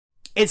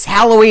It's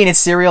Halloween and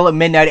Serial at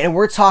Midnight, and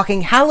we're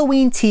talking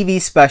Halloween TV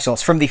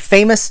specials, from the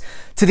famous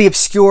to the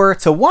obscure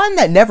to one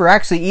that never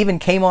actually even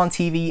came on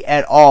TV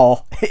at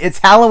all. It's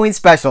Halloween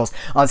specials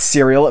on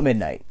Serial at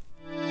Midnight.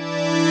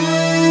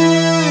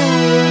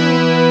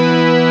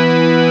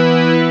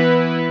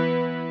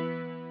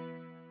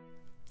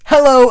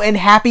 Hello and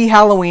happy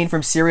Halloween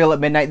from Serial at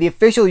Midnight, the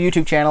official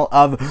YouTube channel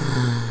of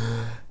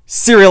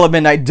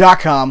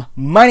SerialAtMidnight.com.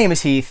 My name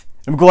is Heath.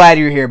 I'm glad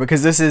you're here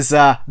because this is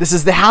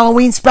the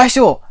Halloween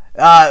special.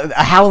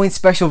 A Halloween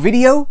special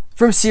video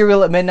from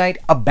Serial at Midnight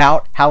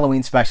about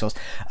Halloween specials.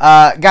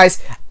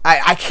 Guys,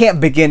 I can't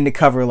begin to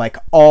cover like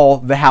all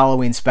the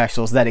Halloween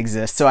specials that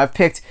exist. So I've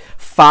picked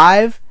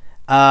 5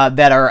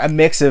 that are a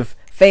mix of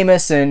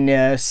famous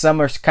and some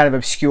are kind of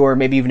obscure.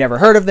 Maybe you've never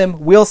heard of them.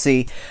 We'll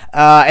see.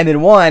 And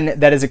then one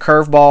that is a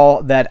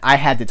curveball that I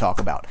had to talk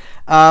about.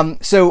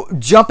 So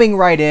jumping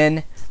right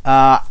in,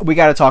 we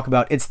got to talk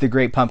about It's the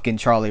Great Pumpkin,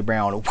 Charlie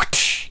Brown.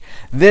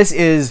 This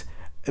is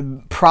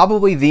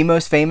probably the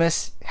most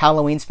famous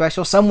Halloween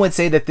special. Some would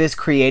say that this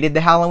created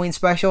the Halloween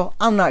special.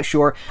 I'm not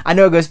sure. I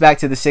know it goes back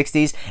to the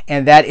 60s,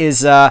 and that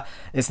is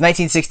it's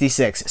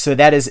 1966. So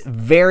that is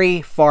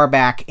very far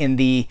back in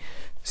the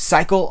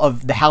cycle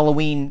of the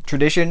Halloween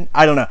tradition.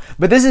 I don't know.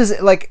 But this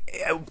is like,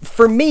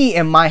 for me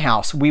in my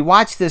house, we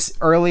watched this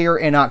earlier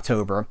in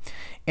October,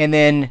 and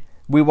then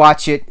we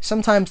watch it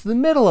sometimes the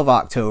middle of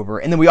October,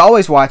 and then we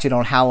always watch it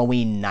on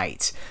Halloween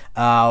night.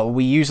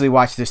 We usually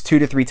watch this 2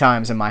 to 3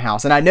 times in my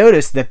house, and I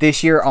noticed that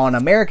this year on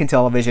American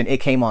television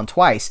it came on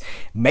twice.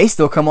 May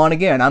still come on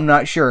again, I'm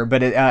not sure,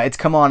 but it's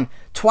come on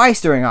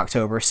twice during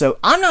October, so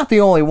I'm not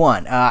the only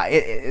one.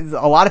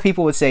 A lot of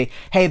people would say,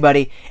 hey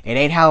buddy, it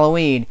ain't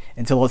Halloween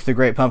until It's the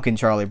Great Pumpkin,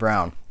 Charlie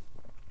Brown.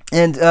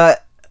 And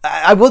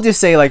I will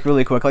just say, like,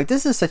 really quick, like,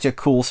 this is such a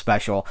cool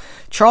special.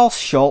 Charles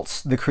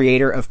Schulz, the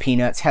creator of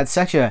Peanuts, had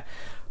such a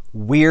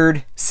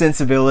weird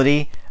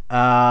sensibility,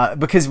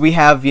 because we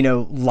have, you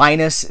know,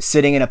 Linus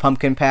sitting in a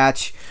pumpkin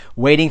patch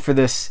waiting for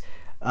this,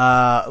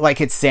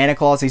 like it's Santa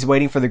Claus, he's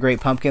waiting for the Great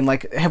Pumpkin.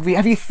 Like, have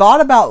you thought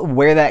about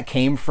where that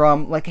came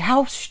from? Like,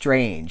 how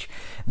strange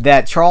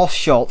that Charles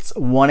Schulz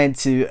wanted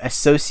to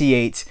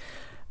associate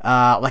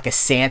like a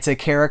Santa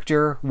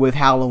character with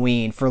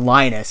Halloween for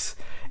Linus.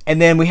 And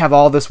then we have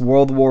all this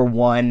World War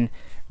I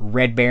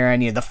Red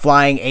Baron, you know, the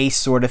flying ace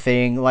sort of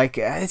thing. Like,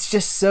 it's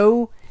just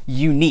so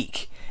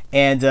unique.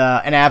 And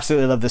I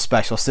absolutely love this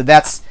special. So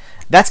that's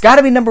got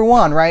to be number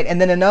 1, right? And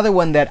then another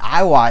one that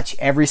I watch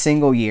every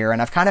single year,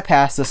 and I've kind of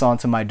passed this on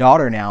to my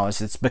daughter now, as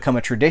it's become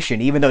a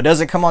tradition, even though it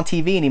doesn't come on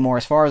TV anymore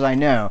as far as I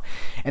know.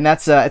 And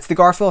that's it's the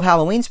Garfield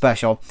Halloween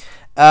special.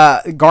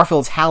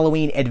 Garfield's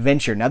Halloween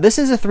Adventure. Now, this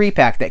is a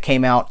 3-pack that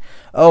came out,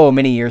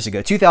 many years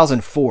ago,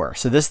 2004.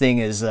 So this thing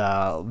is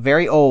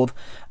very old.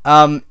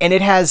 And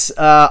it has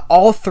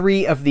all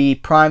 3 of the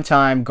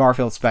primetime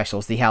Garfield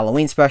specials. The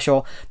Halloween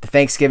special, the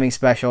Thanksgiving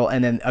special,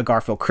 and then a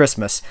Garfield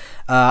Christmas.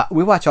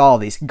 We watch all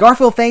of these.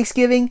 Garfield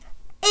Thanksgiving,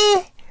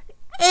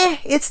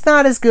 it's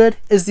not as good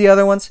as the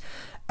other ones.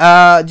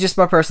 Just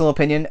my personal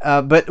opinion.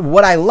 But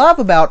what I love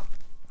about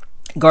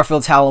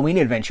Garfield's Halloween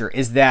Adventure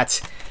is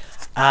that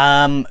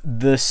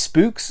the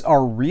spooks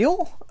are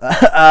real.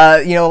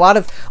 You know, a lot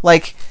of,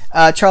 like,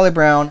 Charlie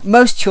Brown,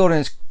 most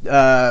children's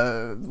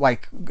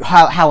like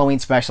Halloween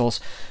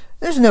specials,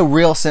 there's no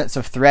real sense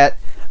of threat.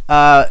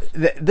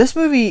 This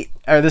movie,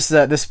 or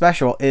this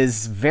special,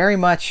 is very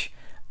much,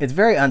 it's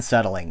very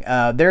unsettling.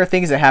 There are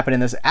things that happen in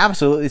this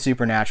absolutely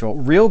supernatural.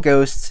 Real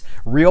ghosts,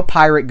 real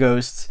pirate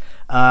ghosts.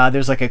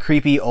 There's like a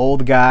creepy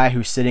old guy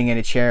who's sitting in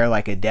a chair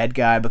like a dead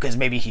guy, because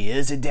maybe he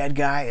is a dead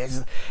guy.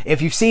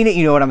 If you've seen it,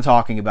 you know what I'm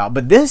talking about.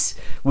 But this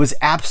was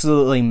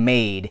absolutely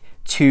made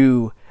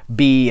to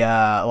be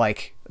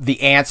like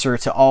the answer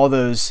to all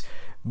those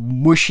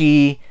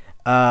mushy,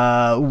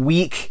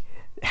 weak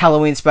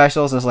Halloween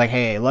specials. It's like,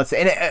 hey, let's,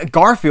 and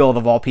Garfield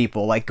of all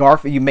people, like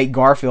you make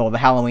Garfield the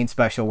Halloween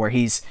special where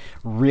he's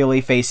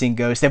really facing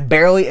ghosts that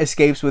barely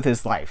escapes with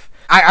his life.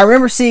 I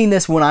remember seeing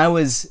this when I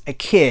was a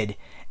kid,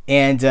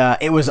 and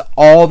it was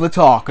all the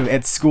talk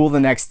at school the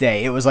next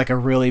day. It was like a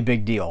really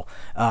big deal.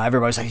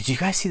 Everybody's like, did you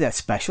guys see that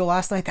special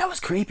last night? That was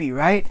creepy,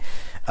 right?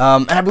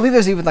 And I believe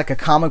there's even like a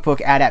comic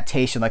book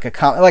adaptation, like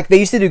like they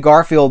used to do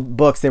Garfield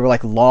books. They were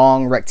like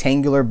long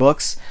rectangular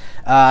books,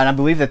 and I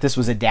believe that this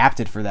was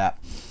adapted for that.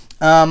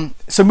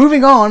 So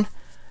moving on,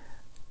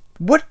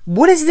 what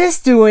is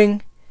this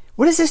doing?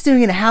 What is this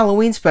doing in a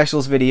Halloween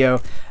specials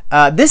video?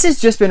 This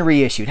has just been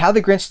reissued. How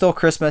the Grinch Stole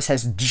Christmas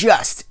has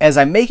just, as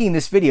I'm making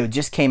this video,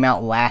 just came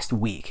out last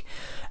week.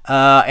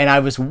 And I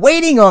was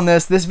waiting on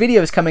this. This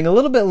video is coming a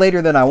little bit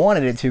later than I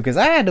wanted it to, because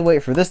I had to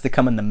wait for this to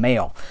come in the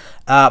mail.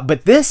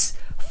 But this,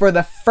 for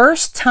the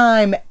first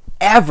time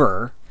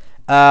ever,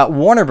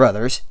 Warner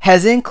Brothers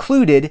has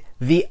included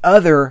the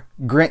other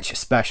Grinch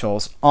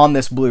specials on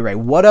this Blu-ray.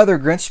 What other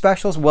Grinch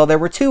specials? Well, there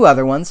were 2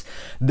 other ones.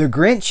 The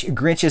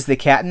Grinch is the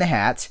Cat in the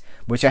Hat,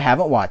 which I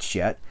haven't watched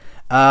yet.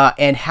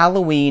 And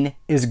Halloween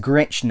is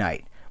Grinch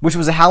Night, which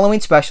was a Halloween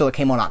special that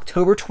came on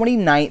October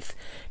 29th,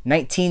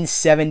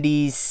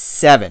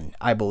 1977,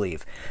 I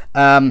believe.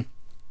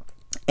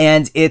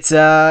 And it's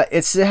a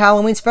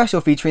Halloween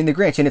special featuring the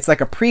Grinch, and it's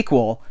like a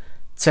prequel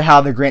to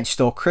How the Grinch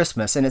Stole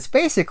Christmas. And it's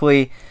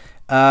basically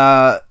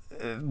the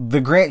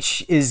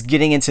Grinch is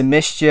getting into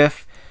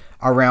mischief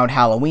around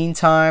Halloween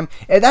time.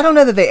 And I don't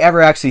know that they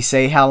ever actually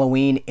say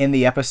Halloween in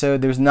the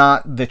episode. There's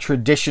not the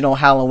traditional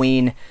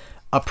Halloween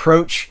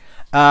approach.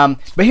 But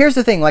here's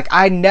the thing, like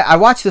I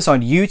watched this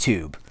on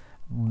YouTube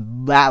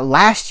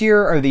last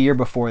year or the year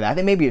before that. I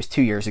think maybe it was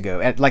 2 years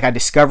ago. Like I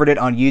discovered it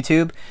on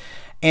YouTube.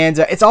 And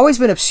it's always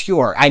been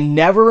obscure. I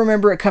never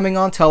remember it coming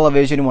on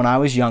television when I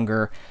was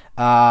younger.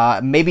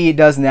 Maybe it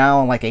does now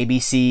on like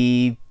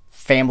ABC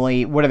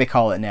Family. What do they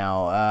call it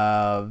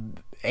now?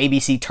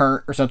 ABC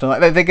Turnt or something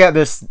like that. They got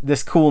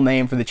this cool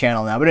name for the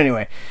channel now. But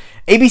anyway,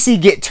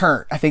 ABC Get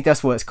Turnt. I think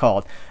that's what it's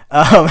called.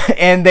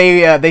 And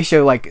they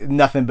show like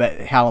nothing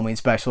but Halloween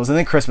specials and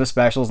then Christmas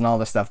specials and all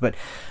this stuff. But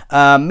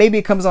maybe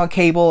it comes on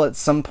cable at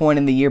some point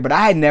in the year. But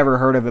I had never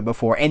heard of it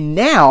before. And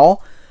now,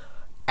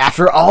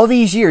 after all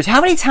these years,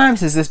 how many times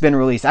has this been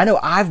released? I know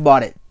I've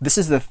bought it. This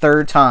is the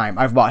third time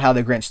I've bought How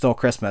the Grinch Stole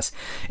Christmas.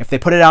 If they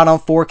put it out on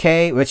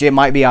 4K, which it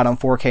might be out on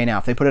 4K now.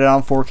 If they put it out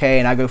on 4K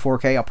and I go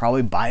 4K, I'll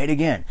probably buy it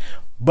again.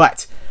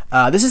 But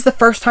this is the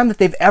first time that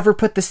they've ever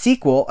put the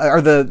sequel,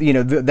 or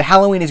the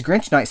Halloween is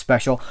Grinch Night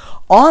special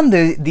on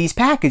these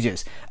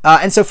packages.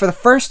 And so for the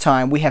first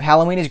time, we have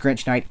Halloween is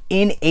Grinch Night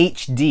in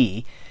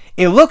HD.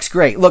 It looks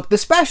great. Look, the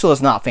special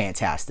is not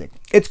fantastic.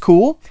 It's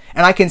cool,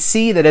 and I can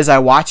see that as I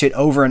watch it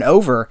over and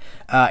over,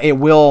 it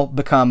will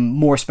become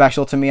more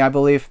special to me, I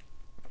believe.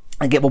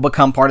 Like it will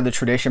become part of the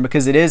tradition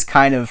because it is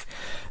kind of...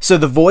 So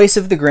the voice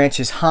of the Grinch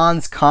is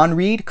Hans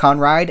Conried.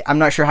 I'm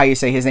not sure how you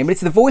say his name, but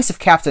it's the voice of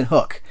Captain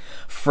Hook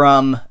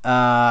from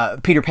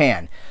Peter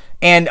Pan.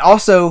 And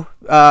also,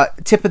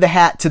 tip of the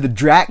hat to the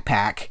Drak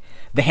Pack,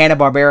 the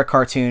Hanna-Barbera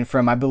cartoon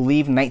from, I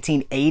believe,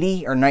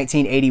 1980 or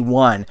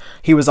 1981.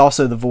 He was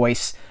also the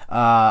voice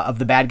of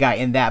the bad guy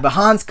in that. But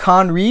Hans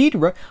Conried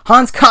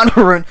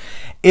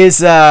is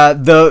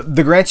the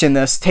Grinch in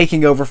this,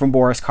 taking over from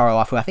Boris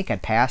Karloff, who I think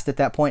had passed at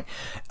that point.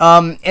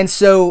 And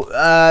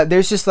so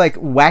there's just like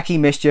wacky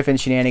mischief and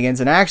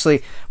shenanigans. And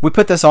actually, we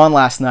put this on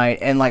last night,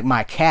 and like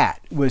my cat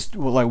was,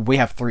 like, we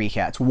have 3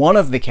 cats. One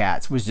of the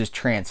cats was just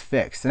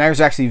transfixed. And there's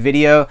actually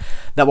video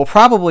that will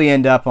probably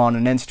end up on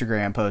an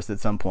Instagram post at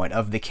some point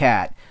of the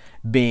cat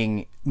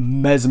being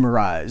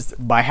mesmerized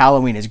by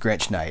Halloween is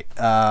Grinch Night.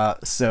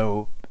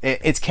 So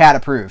it's cat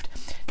approved.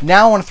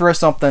 Now I want to throw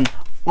something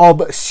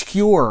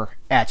obscure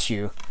at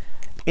you.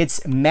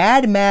 It's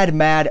Mad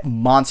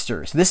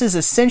Monsters. This is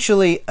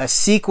essentially a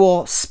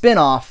sequel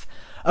spin-off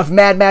of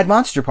Mad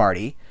Monster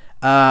Party,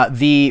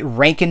 the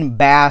Rankin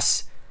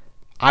Bass,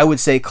 I would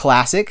say,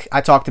 classic.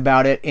 I talked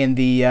about it in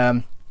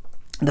the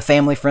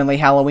family-friendly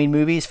Halloween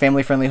movies,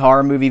 family-friendly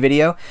horror movie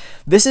video.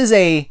 This is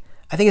I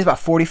think it's about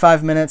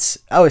 45 minutes.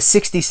 Oh, it's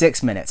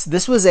 66 minutes.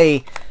 This was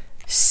a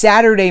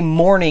Saturday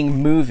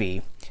morning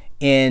movie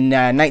in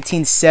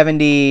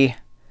 1970.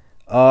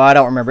 Oh, I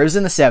don't remember. It was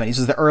in the 70s. It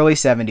was the early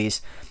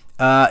 70s.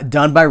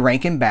 Done by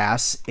Rankin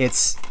Bass.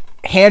 It's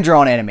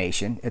hand-drawn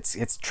animation.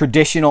 It's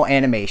traditional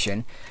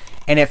animation.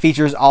 And it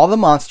features all the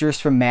monsters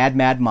from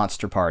Mad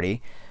Monster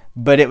Party.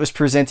 But it was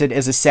presented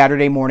as a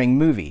Saturday morning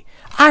movie.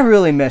 I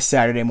really miss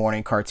Saturday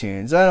morning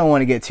cartoons. I don't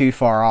want to get too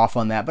far off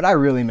on that, but I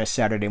really miss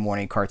Saturday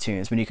morning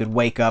cartoons when you could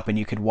wake up and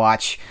you could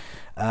watch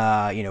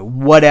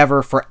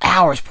whatever for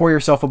hours. Pour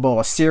yourself a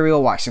bowl of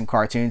cereal, watch some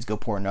cartoons, go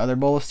pour another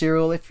bowl of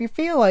cereal if you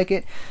feel like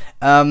it.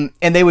 And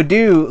they would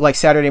do like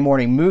Saturday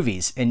morning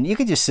movies, and you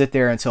could just sit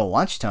there until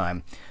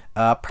lunchtime.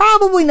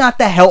 Probably not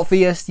the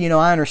healthiest,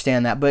 I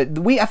understand that, but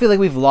I feel like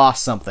we've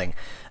lost something.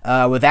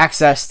 With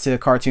access to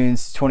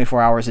cartoons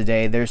 24 hours a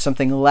day, there's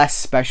something less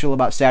special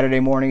about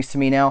Saturday mornings to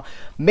me now.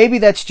 Maybe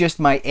that's just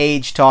my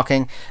age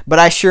talking, but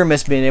I sure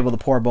miss being able to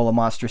pour a bowl of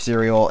Monster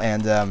cereal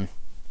and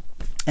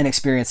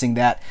experiencing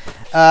that.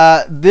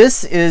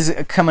 This is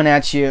coming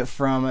at you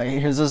from,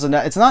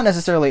 it's not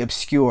necessarily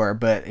obscure,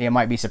 but it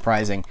might be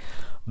surprising.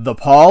 The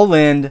Paul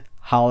Lynde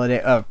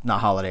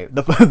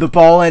the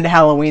Paul Lynde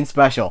Halloween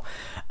special.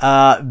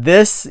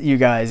 This, you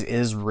guys,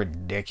 is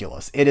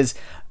ridiculous. It is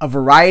a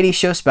variety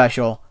show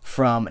special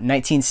from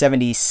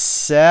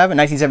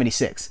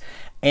 1976.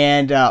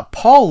 And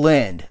Paul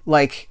Lynde,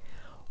 like,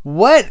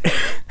 what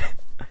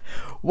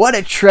what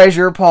a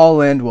treasure Paul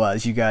Lynde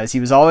was, you guys. He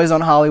was always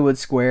on Hollywood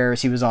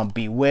Squares. He was on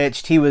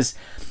Bewitched. He was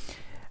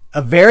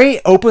a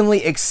very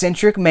openly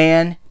eccentric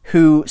man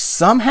who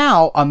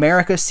somehow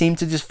America seemed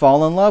to just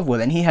fall in love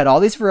with. And he had all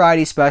these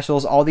variety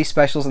specials, all these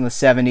specials in the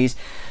 70s.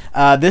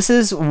 This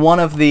is one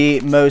of the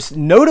most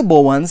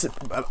notable ones.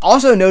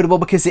 Also notable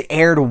because it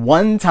aired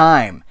one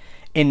time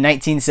in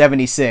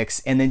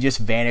 1976 and then just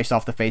vanished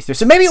off the face there.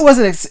 So maybe it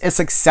wasn't as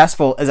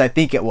successful as I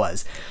think it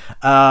was.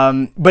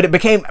 But it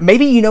became,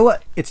 maybe, you know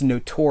what? It's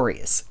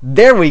notorious.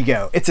 There we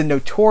go. It's a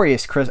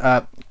notorious,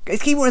 I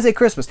keep wanting to say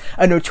Christmas,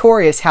 a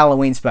notorious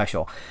Halloween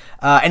special.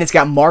 And it's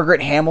got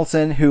Margaret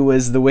Hamilton, who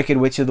was the Wicked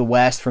Witch of the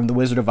West from The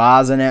Wizard of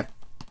Oz, in it.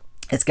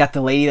 It's got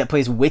the lady that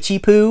plays Witchy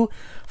Poo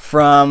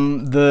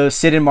from the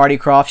Sid and Marty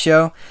Krofft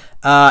show.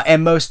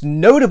 And most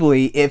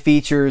notably, it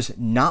features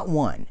not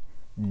one,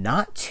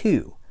 not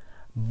 2,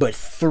 but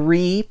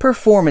 3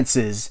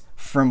 performances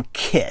from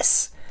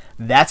Kiss.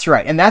 That's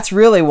right. And that's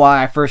really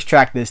why I first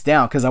tracked this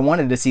down, because I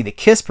wanted to see the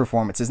Kiss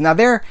performances. Now,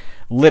 they're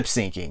lip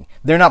syncing.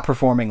 They're not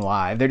performing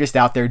live. They're just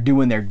out there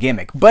doing their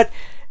gimmick. But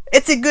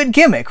it's a good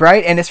gimmick,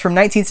 right? And it's from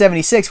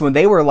 1976 when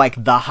they were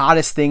like the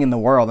hottest thing in the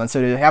world. And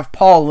so to have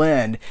Paul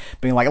Lynde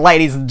being like,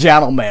 ladies and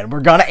gentlemen,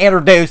 we're going to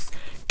introduce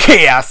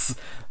Kiss.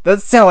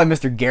 That sounds like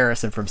Mr.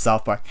 Garrison from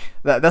South Park.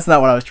 That's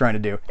not what I was trying to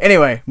do.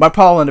 Anyway, my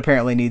Paul Lynde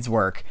apparently needs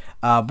work.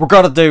 I'm Paul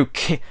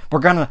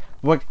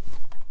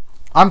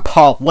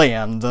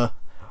Lynde.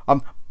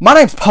 My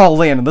name's Paul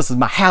Lynde, and this is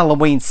my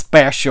Halloween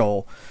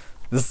special.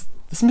 This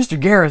is Mr.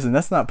 Garrison.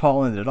 That's not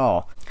Paul Lynde at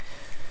all.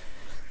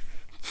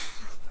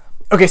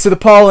 Okay, so the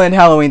Paul Lynde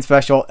Halloween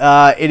special,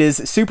 it is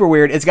super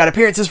weird. It's got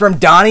appearances from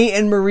Donnie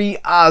and Marie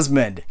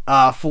Osmond,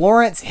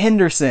 Florence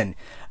Henderson,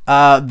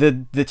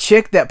 the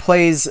chick that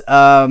plays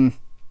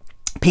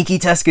Pinky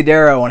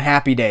Tuscadero on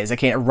Happy Days. I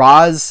can't.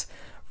 Roz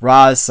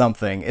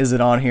something. Is it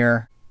on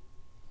here?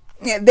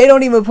 Yeah, they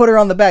don't even put her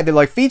on the back. They're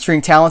like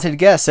featuring talented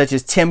guests such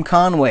as Tim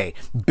Conway,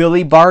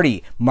 Billy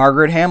Barty,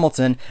 Margaret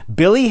Hamilton,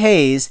 Billy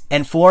Hayes,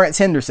 and Florence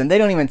Henderson. They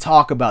don't even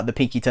talk about the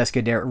Pinky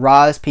Tuscadero,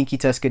 Roz, Pinky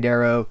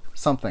Tuscadero,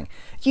 something.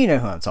 You know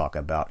who I'm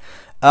talking about.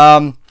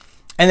 And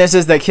this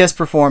is that Kiss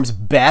performs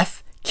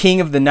Beth,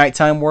 King of the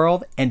Nighttime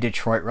World, and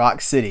Detroit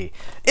Rock City.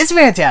 It's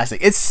fantastic.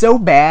 It's so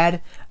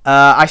bad.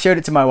 I showed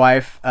it to my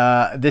wife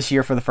this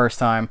year for the first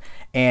time,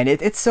 and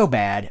it's so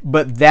bad,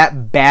 but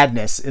that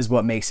badness is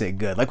what makes it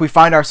good. Like, we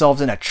find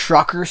ourselves in a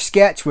trucker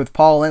sketch with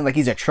Paul Lynde, like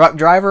he's a truck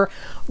driver.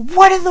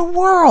 What in the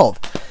world?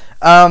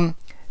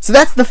 So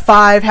that's the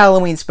 5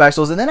 Halloween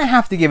specials, and then I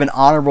have to give an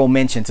honorable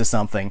mention to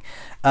something,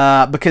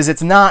 because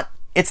it's not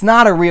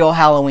a real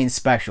Halloween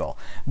special,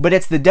 but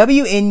it's the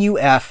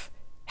WNUF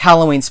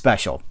Halloween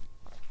special.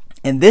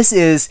 And this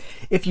is,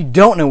 if you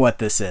don't know what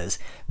this is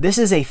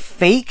a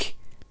fake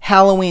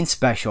Halloween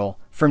special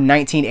from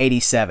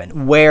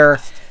 1987, where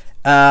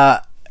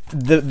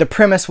the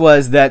premise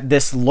was that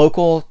this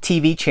local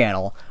TV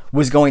channel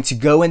was going to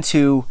go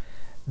into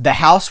the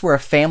house where a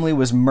family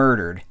was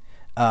murdered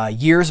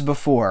years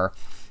before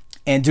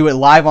and do it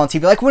live on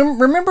TV. Like,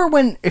 remember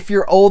when, if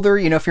you're older,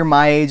 you know, if you're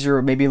my age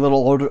or maybe a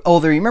little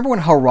older, you remember when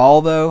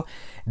Geraldo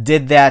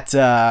did that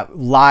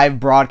live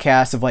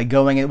broadcast of like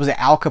going, it was at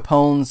Al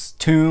Capone's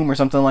tomb or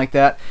something like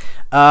that.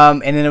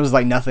 And then it was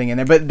like nothing in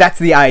there, but that's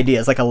the idea.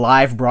 It's like a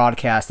live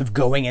broadcast of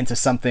going into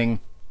something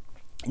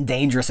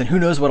dangerous and who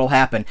knows what'll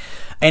happen.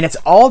 And it's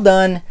all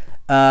done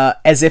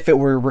as if it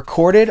were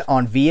recorded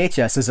on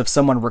VHS, as if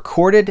someone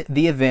recorded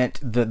the event,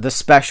 the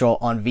special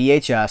on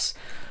VHS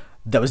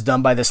that was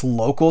done by this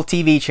local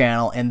TV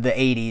channel in the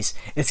 80s.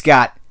 It's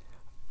got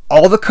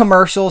all the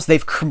commercials.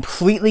 They've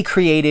completely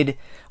created,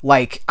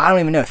 like, I don't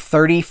even know,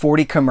 30,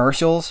 40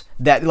 commercials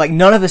that, like,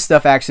 none of this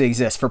stuff actually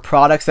exists, for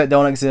products that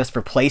don't exist,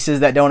 for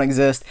places that don't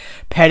exist,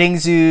 petting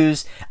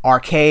zoos,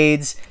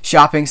 arcades,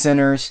 shopping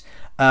centers,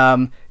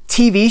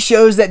 TV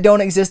shows that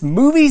don't exist,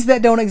 movies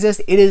that don't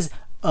exist. It is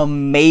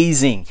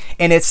amazing.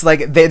 And it's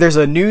like there's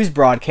a news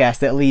broadcast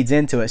that leads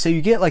into it, so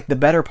you get like the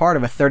better part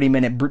of a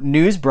 30-minute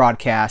news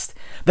broadcast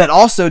that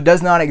also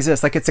does not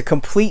exist. Like, it's a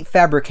complete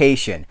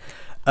fabrication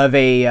of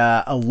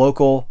a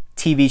local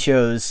TV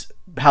show's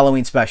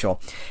Halloween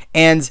special.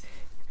 And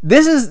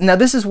this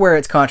is where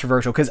it's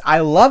controversial, because I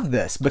love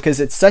this because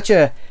it's such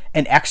an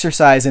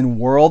exercise in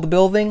world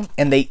building,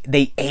 and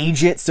they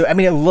age it. So, I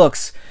mean, it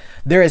looks,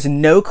 there is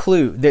no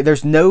clue,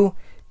 there's no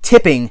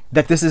tipping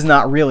that this is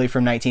not really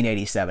from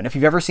 1987. If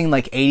you've ever seen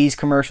like 80s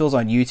commercials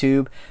on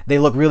YouTube, they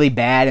look really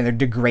bad and they're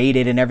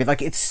degraded and everything.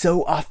 Like, it's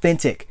so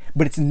authentic,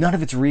 but none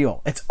of it's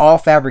real. It's all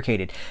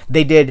fabricated.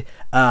 They did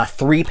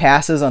 3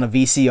 passes on a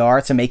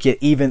VCR to make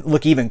it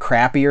look even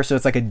crappier, so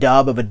it's like a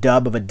dub of a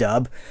dub of a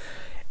dub.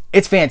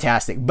 It's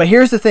fantastic. But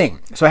here's the thing.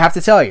 So I have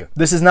to tell you,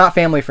 this is not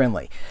family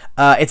friendly.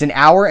 It's an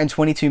hour and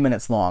 22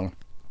 minutes long.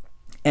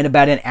 And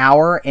about an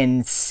hour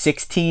and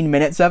 16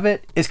 minutes of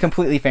it is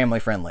completely family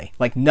friendly.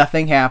 Like,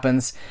 nothing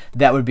happens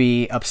that would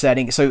be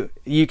upsetting. So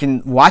you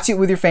can watch it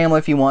with your family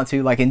if you want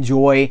to, like,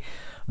 enjoy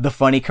the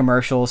funny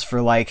commercials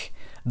for like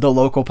the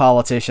local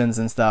politicians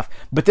and stuff.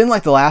 But then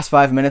like the last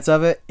 5 minutes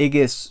of it, it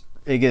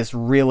gets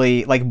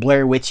really like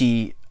Blair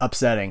Witchy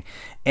upsetting.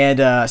 And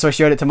so I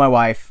showed it to my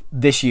wife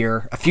this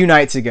year, a few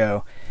nights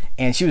ago.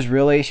 And she was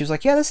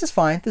like, yeah, this is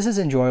fine. This is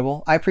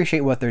enjoyable. I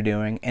appreciate what they're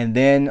doing. And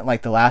then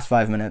like the last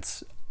 5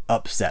 minutes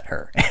upset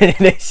her.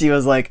 And she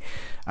was like,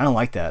 I don't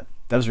like that.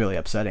 That was really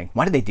upsetting.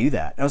 Why did they do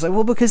that? And I was like,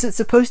 well, because it's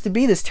supposed to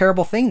be this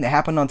terrible thing that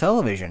happened on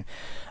television.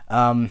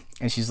 And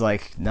she's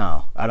like,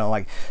 no, I don't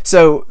like.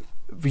 So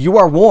you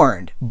are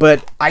warned,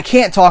 but I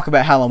can't talk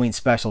about Halloween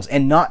specials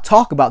and not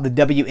talk about the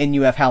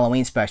WNUF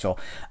Halloween special.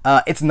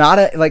 It's not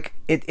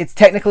it's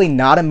technically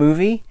not a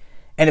movie,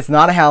 and it's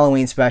not a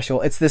Halloween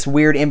special. It's this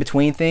weird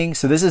in-between thing.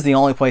 So this is the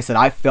only place that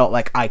I felt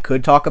like I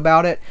could talk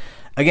about it.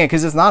 Again,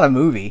 because it's not a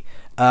movie.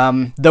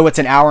 Though it's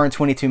an hour and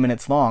 22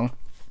 minutes long,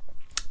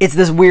 it's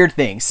this weird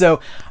thing.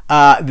 So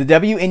the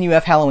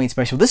WNUF Halloween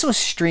special, this was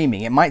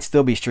streaming. It might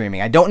still be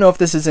streaming. I don't know if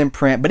this is in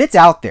print, but it's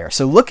out there.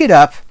 So look it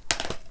up.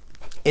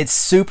 It's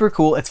super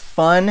cool. It's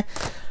fun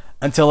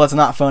until it's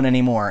not fun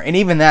anymore. And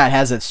even that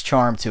has its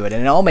charm to it,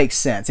 and it all makes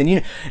sense. And, you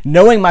know,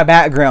 knowing my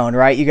background,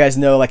 right, you guys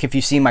know, like, if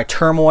you've seen my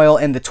turmoil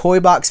in the toy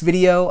box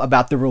video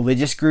about the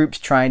religious groups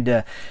trying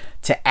to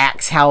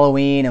axe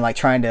Halloween and, like,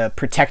 trying to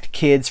protect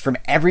kids from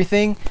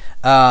everything,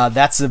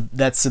 that's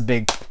a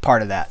big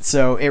part of that.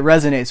 So it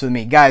resonates with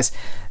me. Guys,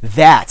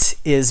 that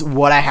is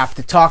what I have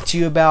to talk to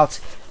you about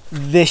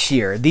this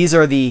year. These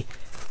are the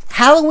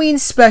Halloween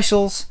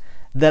specials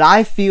that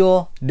I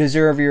feel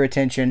deserve your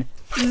attention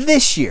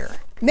this year.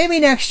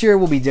 Maybe next year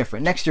will be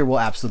different. Next year will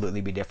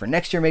absolutely be different.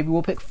 Next year maybe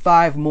we'll pick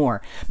 5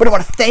 more. But I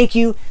want to thank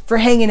you for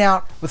hanging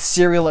out with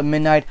Cereal at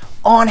Midnight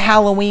on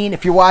Halloween.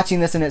 If you're watching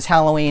this and it's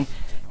Halloween,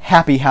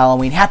 happy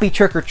Halloween. Happy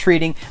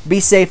trick-or-treating. Be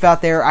safe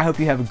out there. I hope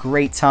you have a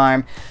great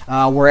time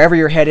wherever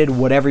you're headed,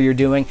 whatever you're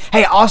doing.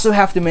 Hey, I also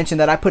have to mention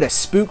that I put a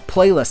spook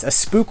playlist, a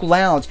spook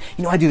lounge.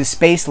 You know, I do the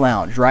Space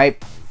Lounge,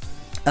 right?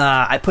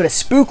 I put a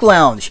spook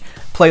lounge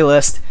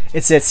playlist.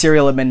 It's at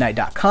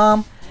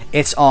cerealatmidnight.com.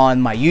 It's on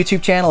my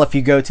YouTube channel. If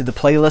you go to the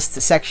playlist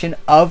section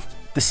of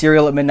the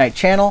Cereal at Midnight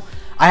channel,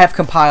 I have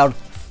compiled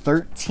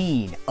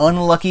 13,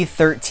 unlucky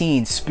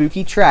 13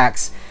 spooky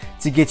tracks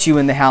to get you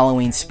in the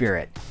Halloween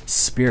spirit.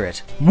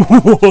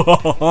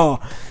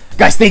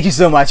 Guys, thank you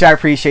so much. I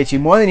appreciate you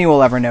more than you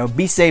will ever know.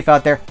 Be safe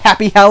out there.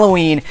 Happy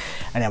Halloween,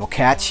 and I will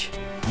catch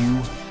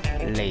you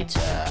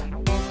later.